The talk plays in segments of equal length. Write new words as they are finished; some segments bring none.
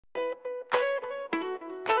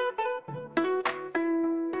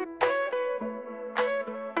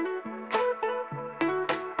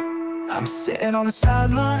I'm sitting on the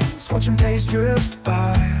sidelines, watching days drift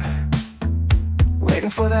by, waiting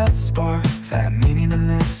for that spark, that meaning in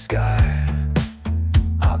the sky.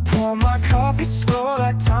 I pour my coffee slow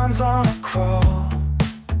like time's on a crawl.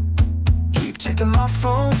 Keep checking my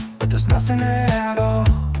phone, but there's nothing at all.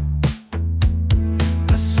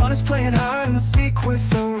 The sun is playing hide and seek with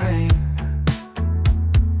the rain,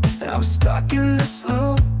 and I'm stuck in this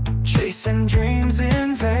loop, chasing dreams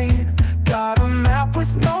in vain. Got a map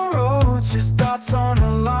with no roads, just dots on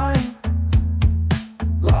a line.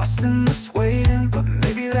 Lost in this waiting, but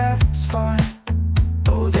maybe that's fine.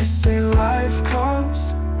 Oh, they say life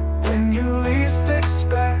comes when you least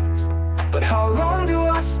expect, but how long do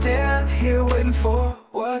I stand here waiting for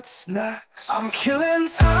what's next? I'm killing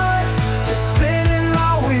time, just spinning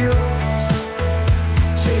my wheels,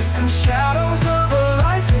 chasing shadows of a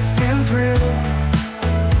life that feels real.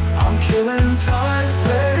 I'm killing time,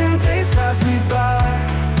 letting days pass me by,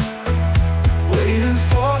 waiting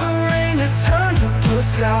for the rain to turn to blue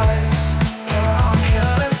skies. I'm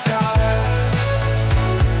killing time.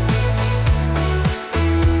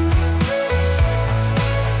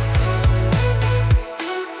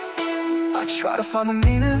 I try to find the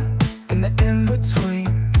meaning in the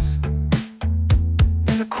in-betweens,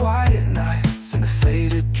 in the quiet nights and the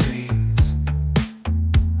faded dreams.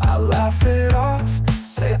 I laugh it off,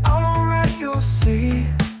 say I'm alright, you'll see,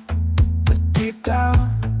 but deep down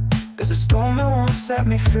there's a storm that won't set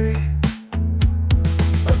me free.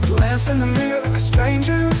 A glance in the mirror, a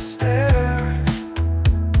stranger stare,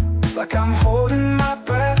 like I'm holding my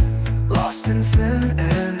breath, lost in thin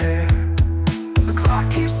air. The clock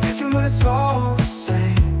keeps ticking, but it's all the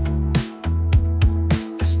same.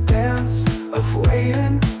 This dance of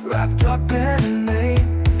waiting, wrapped up in a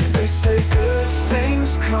name. They say good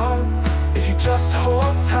things come if you just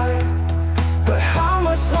hold tight, but how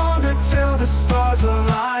much longer till the stars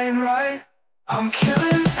align right? I'm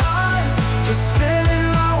killing time, just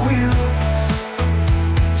spinning my wheels,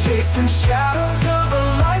 chasing shadows of a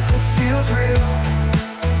life that feels real.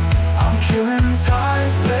 I'm killing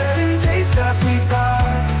time, letting days pass me by,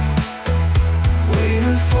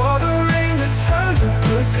 waiting for the rain to turn to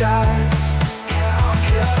blue skies. Yeah, I'm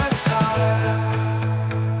killing time.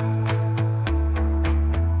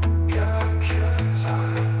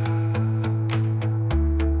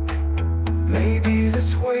 Maybe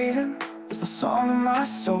this waiting is the song of my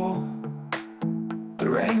soul. The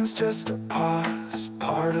rain's just a pause,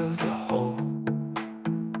 part of the whole.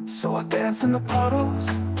 So I dance in the puddles,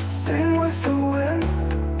 sing with the wind,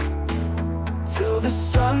 till the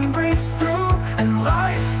sun breaks through and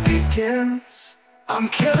life begins. I'm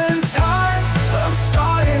killing time, I'm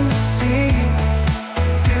starting to see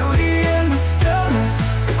beauty in the stillness,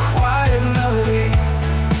 the quiet melody.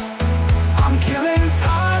 I'm killing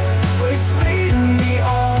time, waits leading me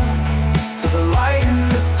on to the light in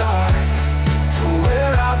the dark, to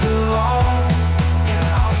where I belong.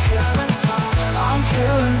 Yeah, I'm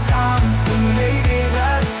killing time, but maybe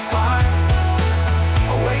that's fine.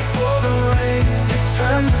 I wait for the rain to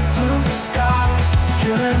turn to blue skies.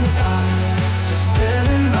 Killing time, just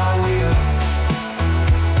spinning my wheels,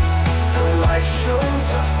 till life shows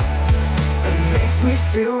up and makes me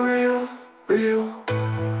feel real, real.